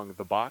song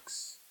 "The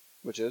Box."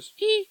 Which is?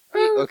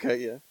 Okay,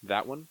 yeah.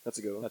 That one. That's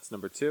a good one. That's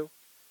number 2.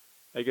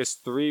 I guess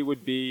 3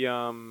 would be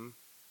the.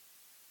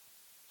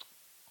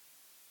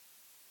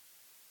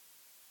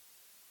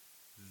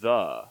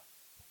 Wow.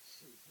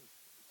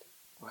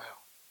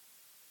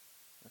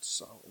 That's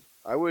solid.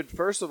 I would,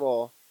 first of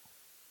all,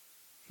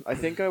 I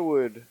think I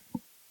would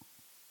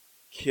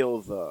kill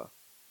the.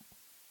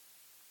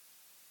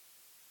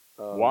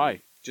 Why?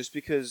 Just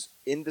because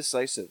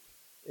indecisiveness.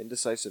 Do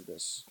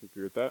you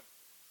agree with that?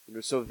 It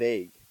was so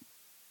vague.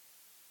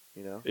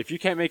 You know? If you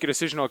can't make a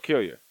decision, I'll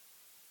kill you.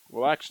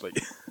 Well, actually,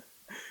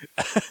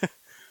 That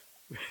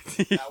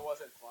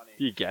wasn't funny.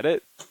 you get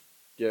it?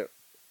 Yeah.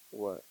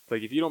 What?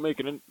 Like if you don't make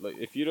it,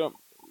 if you don't,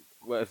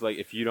 well, it's like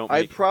if you don't.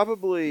 I Make,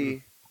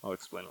 probably. I'll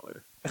explain it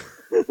later.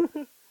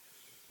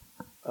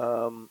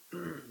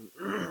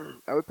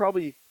 I would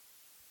probably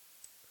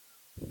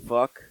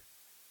fuck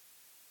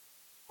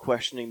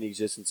questioning the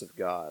existence of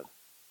God.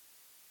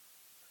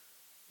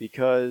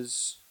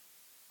 Because.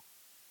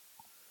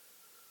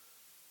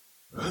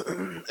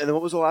 And then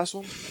what was the last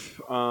one?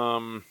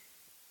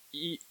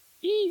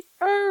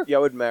 Yeah, I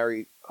would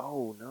marry.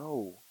 Oh,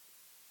 no.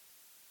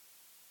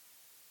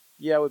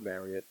 Yeah, I would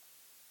marry it.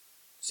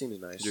 Seems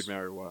nice. You'd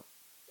marry what?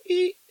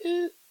 E-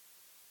 Do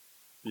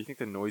you think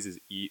the noise is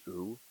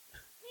E-oo?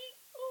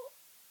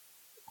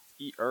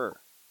 E-er.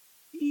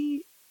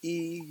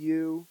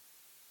 EU.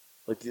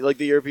 Like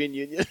the European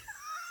Union?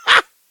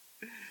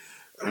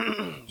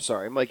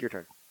 Sorry, Mike, your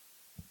turn.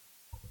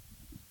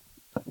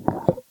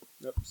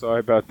 Yep. Sorry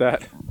about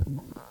that.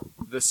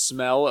 The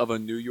smell of a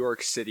New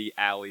York City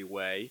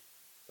alleyway.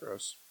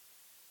 Gross.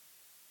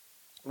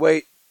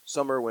 Wait,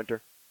 summer or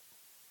winter?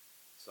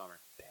 Summer.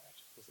 Damn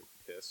it. This is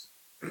piss.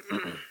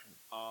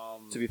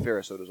 To be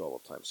fair, so does all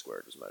of Times Square.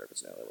 It doesn't matter if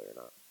it's an alleyway or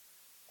not.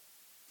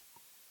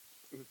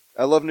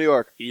 I love New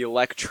York.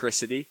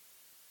 Electricity.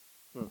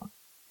 Hmm. And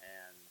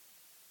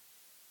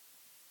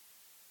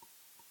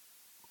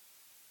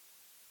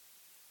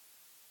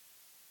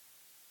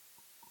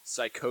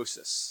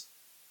Psychosis.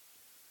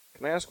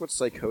 Can I ask what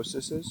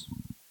psychosis is?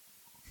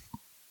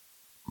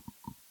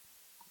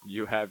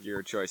 You have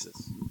your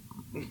choices.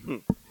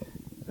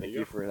 Thank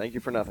you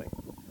for nothing.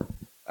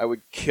 I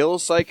would kill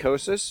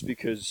psychosis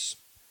because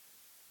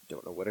I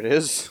don't know what it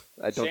is.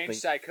 I don't Change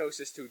think.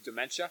 psychosis to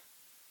dementia.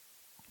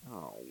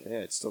 Oh,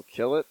 Yeah, I'd still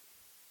kill it.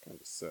 kind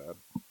of sad.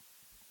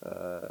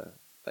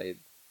 I'd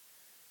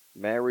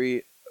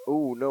marry.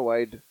 Oh no,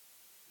 I'd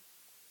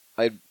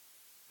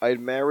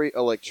marry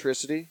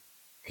electricity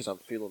because I'm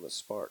feeling the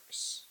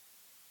sparks.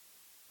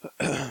 What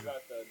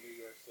about the New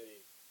York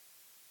City?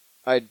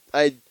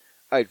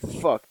 I'd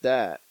fuck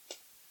that.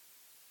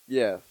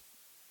 Yeah,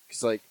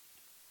 because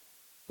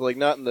like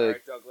not in the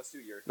Alright, Doug, let's do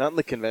your. not in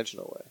the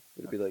conventional way.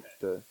 It'd be like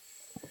the.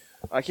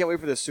 I can't wait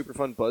for this super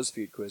fun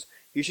BuzzFeed quiz.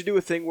 You should do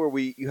a thing where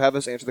you have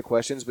us answer the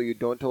questions, but you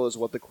don't tell us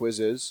what the quiz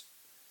is,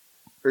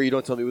 or you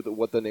don't tell me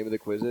what the name of the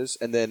quiz is,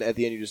 and then at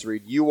the end you just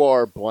read "you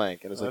are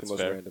blank," and it's like That's the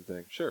most fair. random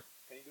thing. Sure.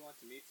 Can you do one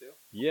to me too?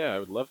 Yeah, I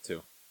would love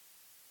to.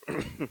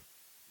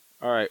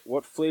 All right,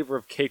 what flavor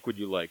of cake would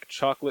you like?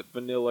 Chocolate,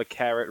 vanilla,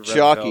 carrot, red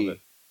Chalky. velvet.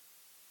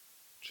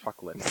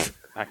 Chocolate.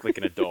 Act like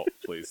an adult,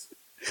 please.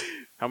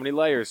 How many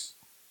layers?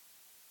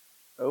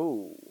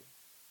 Oh,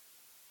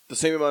 the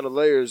same amount of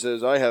layers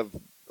as I have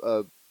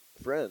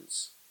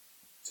friends.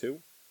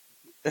 2.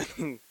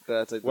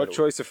 That's What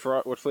choice of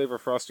what flavor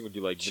of frosting would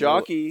you like?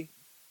 Chalky.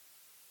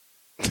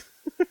 What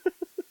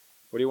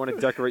do you want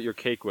to decorate your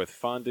cake with?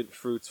 Fondant,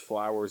 fruits,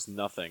 flowers,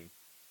 nothing.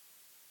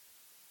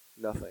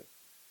 Nothing.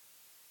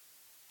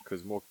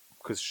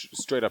 Because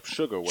straight up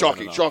sugar. wasn't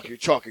an option.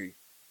 Chalky.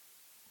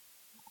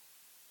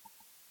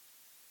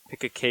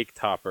 Pick a cake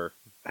topper.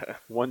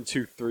 1,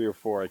 2, 3, or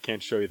 4. I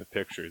can't show you the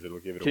pictures. It'll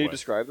give it Can away. you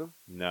describe them?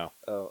 No.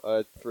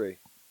 Oh, 3.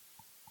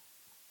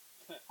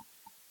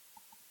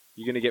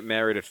 You're gonna get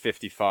married at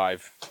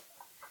 55.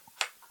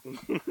 Come on,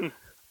 do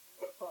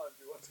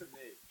one to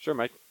me. Sure,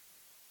 Mike.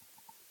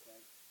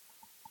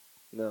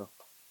 No.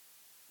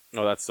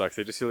 Oh, that sucks.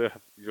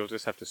 You'll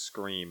just have to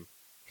scream.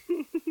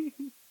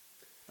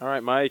 All right, I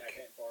Mike.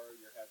 can't borrow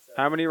your headset.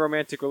 How many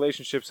romantic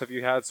relationships have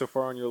you had so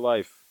far in your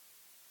life?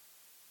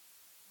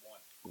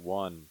 1.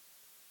 1.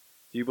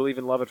 Do you believe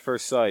in love at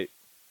first sight?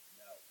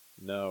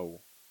 No.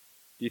 No.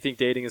 Do you think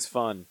dating is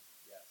fun?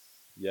 Yes.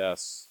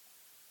 Yes.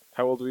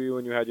 How old were you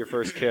when you had your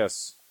first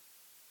kiss?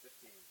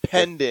 15.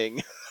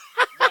 Pending.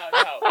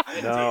 No.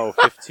 15. No,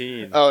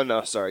 15. Oh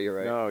no, sorry, you're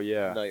right. No,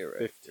 yeah. No, you're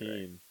right.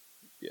 15.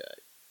 You're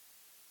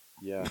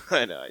Yeah.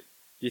 I know.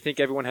 Do you think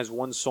everyone has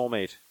one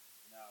soulmate?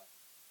 No.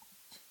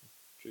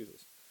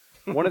 Jesus.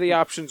 One of the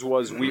options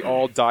was we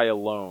all die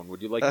alone.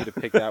 Would you like me to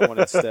pick that one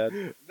instead?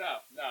 No.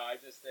 I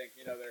just think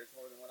there's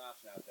more than one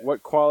option out there.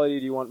 What quality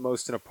do you want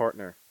most in a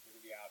partner? What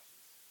are the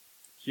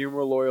options?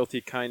 Humor,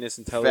 loyalty, kindness,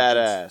 intelligence. Fat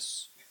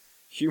ass.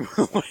 Humor,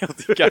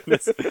 loyalty,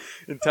 kindness,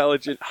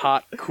 intelligent,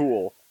 hot,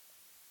 cool.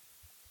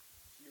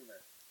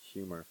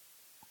 Humor.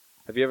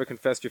 Have you ever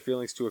confessed your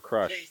feelings to a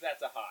crush? Change that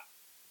to hot.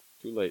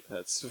 Too late.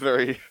 That's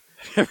very,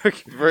 Have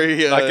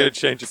very. Not going to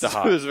change it to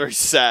hot. It was very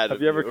sad.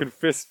 you ever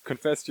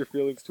confessed your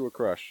feelings to a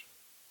crush?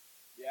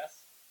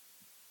 Yes.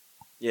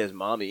 Yes,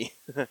 mommy.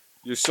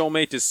 Your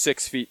soulmate is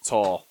 6 feet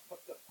tall.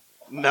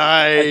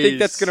 Nice. I think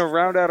that's going to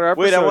round out our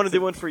episode. Wait, I want to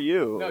do one for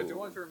you. No, do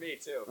one for me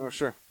too. Oh,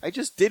 sure. I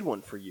just did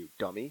one for you,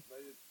 dummy.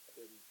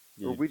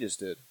 Yeah. Or we just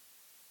did.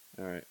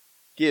 All right.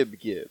 Gib.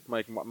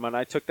 Mike, when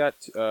I took that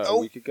a Oh.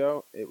 week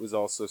ago, it was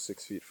also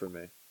 6 feet for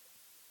me.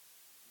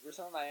 Were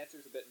some of my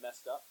answers a bit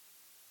messed up?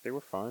 They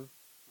were fine.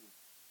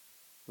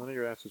 None of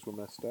your answers were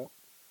messed up.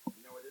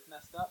 You know what is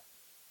messed up?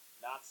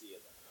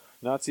 Nazism.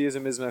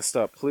 Nazism is messed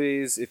up.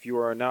 Please, if you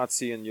are a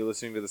Nazi and you're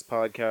listening to this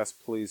podcast,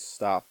 please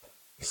stop.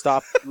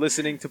 Stop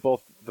listening to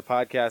both the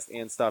podcast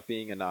and stop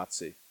being a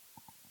Nazi.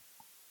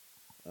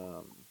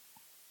 Well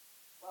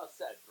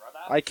said, brother.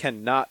 I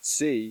cannot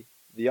see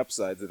the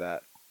upsides of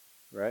that,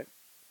 right?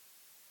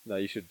 No,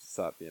 you should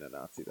stop being a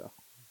Nazi, though.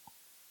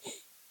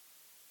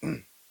 Dear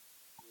God.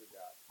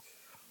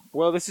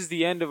 Well, this is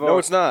the end of No, our...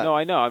 it's not. No,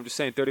 I know. I'm just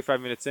saying 35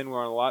 minutes in,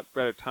 we're on a lot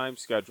better time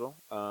schedule.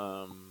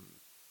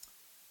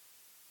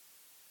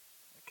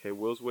 Okay,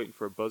 Will's waiting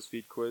for a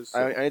BuzzFeed quiz. So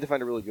I need to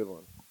find a really good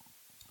one.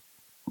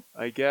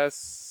 I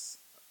guess...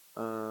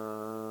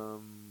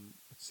 let's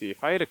see.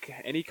 If I had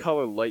any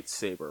color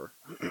lightsaber,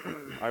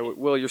 I would...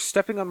 Will, you're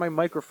stepping on my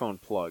microphone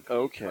plug.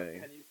 Okay.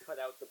 Can you cut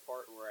out the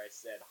part where I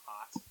said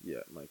hot? Yeah,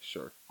 Mike,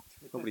 sure.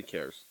 Nobody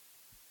cares.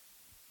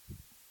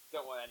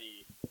 Don't want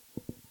any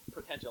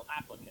potential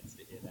applicants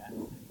to hear that.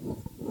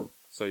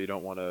 So you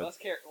don't want to... Let's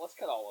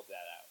cut all of that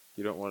out.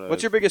 You don't want to...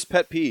 What's your biggest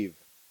pet peeve?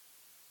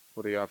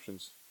 What are the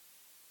options?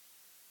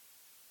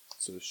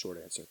 So the short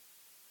answer.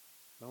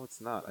 No,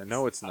 it's not. I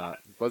know it's not.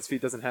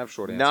 BuzzFeed doesn't have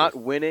short answers. Not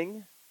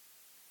winning.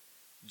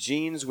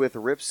 Jeans with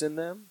rips in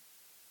them.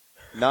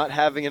 Not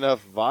having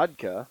enough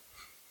vodka.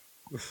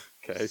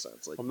 Okay.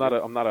 Sounds like I'm not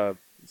a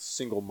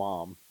single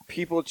mom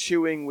people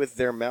chewing with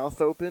their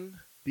mouth open.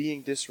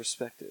 Being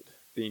disrespected.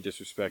 being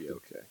disrespected.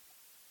 Okay.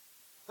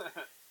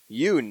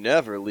 You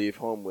never leave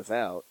home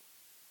without.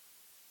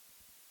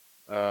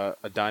 A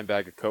dime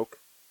bag of Coke.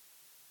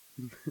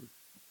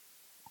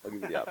 I'll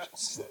give you the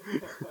options.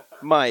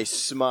 My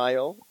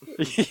smile.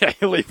 Yeah,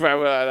 you leave right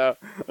without.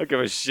 I don't give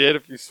a shit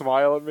if you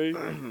smile at me.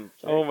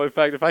 Oh my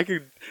fact, if I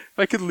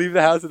could leave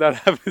the house without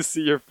having to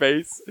see your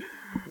face.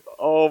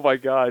 Oh my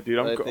god, dude,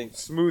 I I'm think-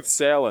 smooth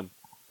sailing.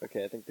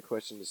 Okay, I think the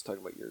question is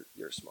talking about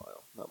your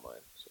smile, not mine.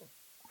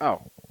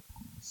 Oh,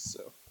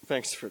 So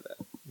thanks for that.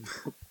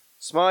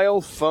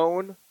 Smile,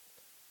 phone,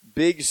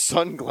 big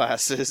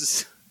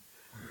sunglasses,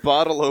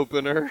 bottle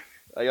opener.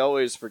 I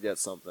always forget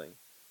something.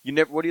 You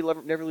never. What do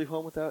you never leave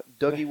home without?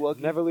 Dougie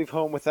Wuggy. never leave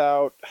home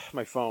without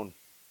my phone.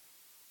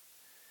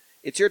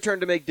 It's your turn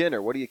to make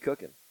dinner. What are you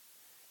cooking?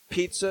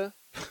 Pizza,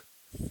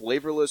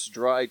 flavorless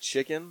dry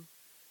chicken,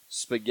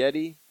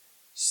 spaghetti,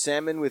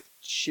 salmon with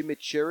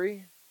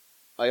chimichurri.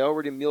 I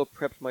already meal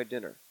prepped my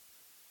dinner.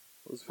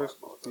 What was first?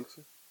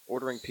 Pizza.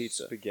 Ordering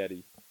pizza.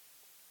 Spaghetti.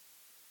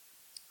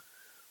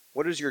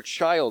 What is your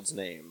child's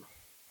name?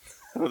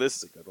 Oh, this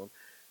is a good one.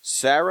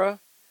 Sarah,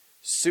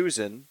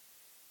 Susan,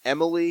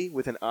 Emily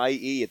with an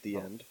IE at the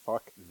end,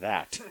 Fuck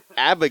that.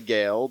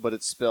 Abigail, but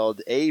it's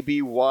spelled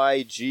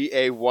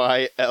Abygayle.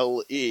 Why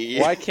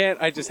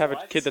can't I just have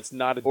a kid that's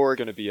not Or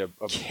going to be a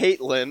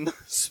Caitlin,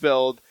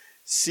 spelled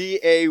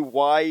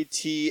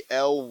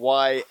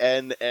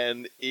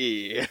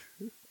Caytlynnne.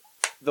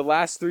 The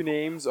last three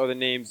names are the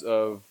names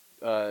of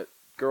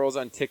girls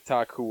on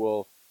TikTok who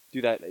will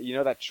do that. You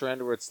know that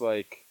trend where it's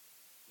like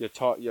you're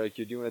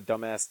doing a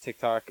dumbass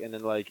TikTok, and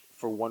then like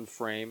for one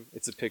frame,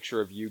 it's a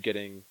picture of you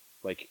getting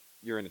like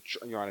you're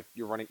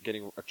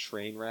getting a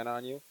train ran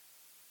on you.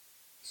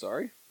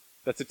 Sorry?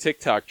 That's a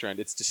TikTok trend.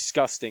 It's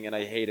disgusting, and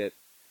I hate it.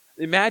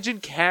 Imagine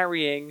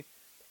carrying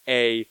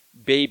a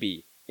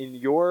baby in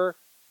your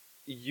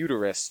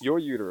uterus,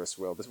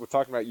 Will. We're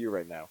talking about you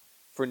right now,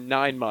 for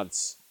 9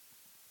 months.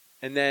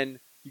 And then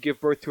you give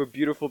birth to a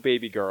beautiful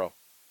baby girl.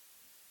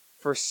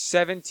 For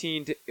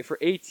 18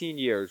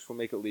 years, we'll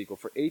make it legal.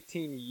 For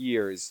 18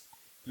 years,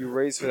 you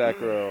raise for that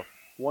girl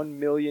 $1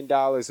 million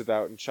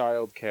about in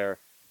child care.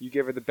 You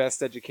give her the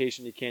best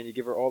education you can. You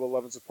give her all the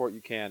love and support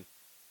you can.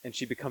 And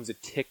she becomes a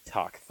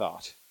TikTok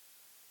thought.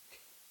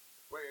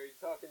 Wait, are you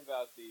talking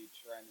about the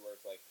trend where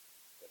it's like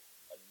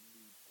a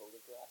nude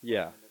photograph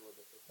Yeah. in the middle of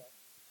the TikTok?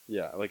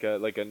 Yeah,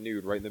 like a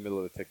nude right in the middle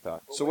of the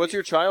TikTok. Well, So what what's do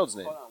your child's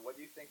name? Hold on, what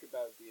do you think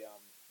about the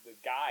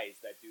guys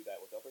that do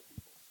that with other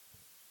people?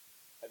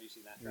 Have you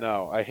seen that trend?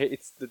 No, I hate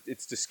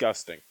it's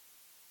disgusting.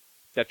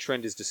 That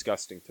trend is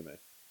disgusting to me.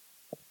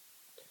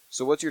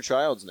 So what's your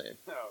child's name?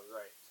 Oh,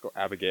 right. Let's go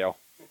Abigail.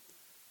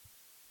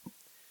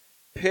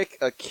 Pick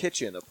a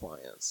kitchen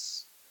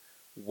appliance.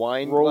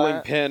 Wine Rolling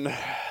glass. pin.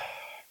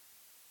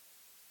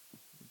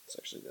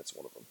 That's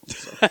one of them.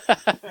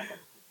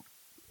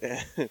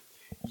 So.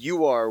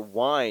 You are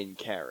wine,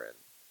 Karen.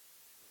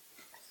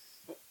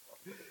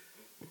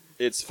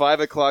 It's 5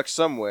 o'clock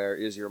somewhere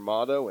is your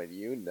motto, and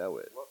you know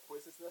it. What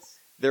quiz is this?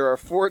 There are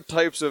 4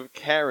 types of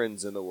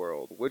Karens in the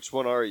world. Which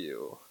one are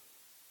you?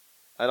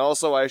 And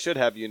also, I should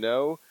have you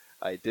know,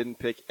 I didn't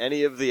pick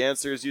any of the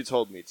answers you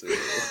told me to.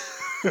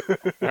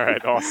 All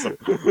right, awesome.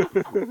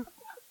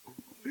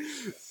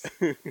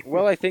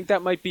 Well, I think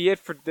that might be it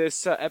for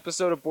this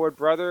episode of Board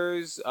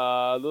Brothers.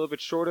 A little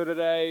bit shorter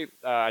today.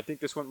 I think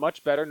this went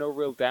much better. No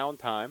real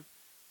downtime.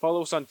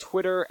 Follow us on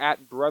Twitter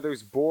at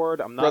BrothersBoard.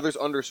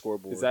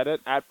 Brothers_board. Is that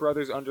it? At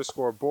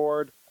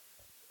Brothers_board.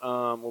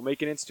 We'll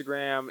make an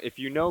Instagram. If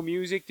you know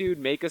music, dude,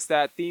 make us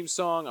that theme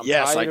song. I'm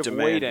Yes, tired I of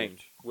demand waiting. it.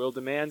 Will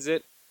demands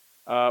it.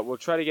 We'll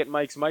try to get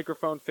Mike's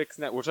microphone fixed.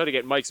 We'll try to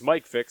get Mike's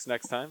mic fixed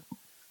next time.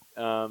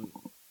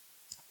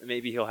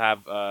 Maybe he'll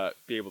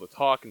be able to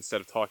talk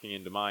instead of talking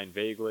into mine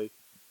vaguely.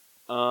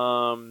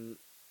 I'll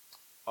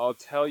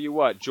tell you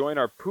what. Join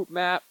our poop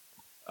map.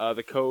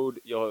 The code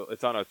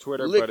it's on our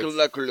Twitter, but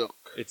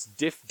it's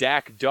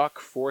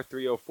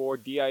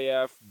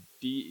diffdacduck4304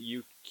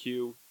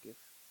 DIFDUQ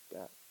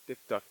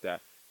diffduckdat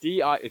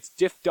it's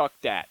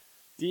diffduckdat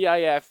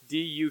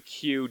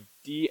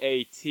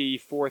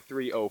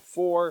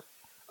DIFDUQDAT4304.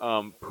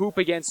 Poop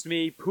against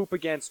me, poop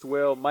against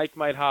Will. Mike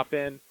might hop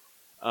in.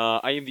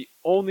 I am the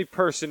only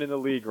person in the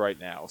league right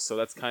now, so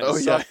that's kind of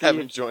sucky. I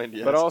haven't joined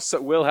yet. But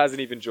also, Will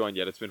hasn't even joined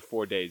yet. It's been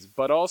 4 days.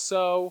 But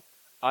also,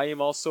 I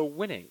am also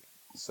winning,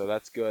 so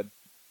that's good.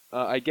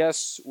 I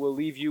guess we'll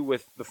leave you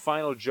with the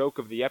final joke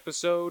of the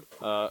episode.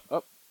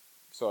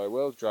 Sorry,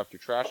 Will, dropped your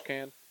trash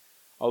can.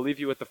 I'll leave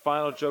you with the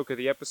final joke of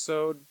the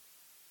episode.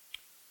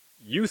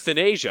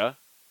 Euthanasia?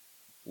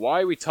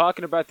 Why are we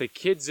talking about the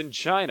kids in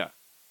China?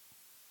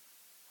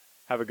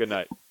 Have a good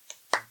night.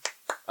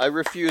 I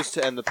refuse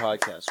to end the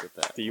podcast with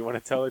that. Do you want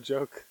to tell a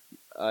joke?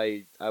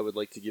 I would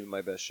like to give it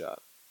my best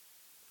shot.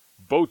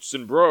 Boats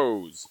and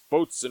bros,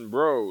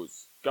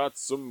 got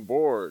some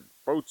board,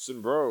 boats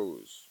and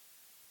bros.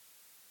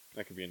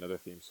 That could be another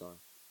theme song.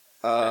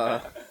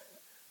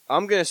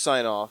 I'm going to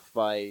sign off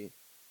by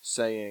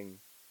saying,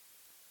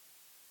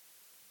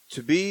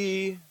 to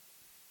be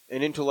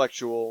an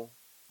intellectual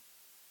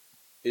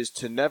is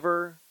to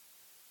never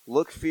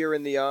look fear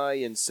in the eye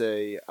and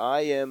say,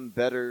 I am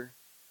better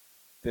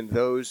than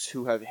those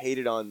who have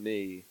hated on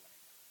me,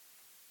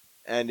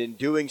 and in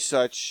doing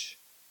such,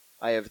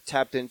 I have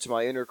tapped into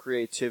my inner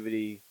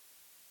creativity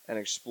and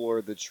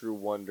explored the true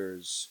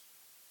wonders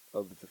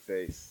of the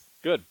faith.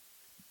 Good.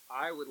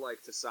 I would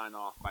like to sign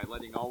off by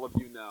letting all of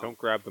you know. Don't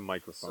grab the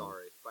microphone.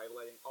 Sorry.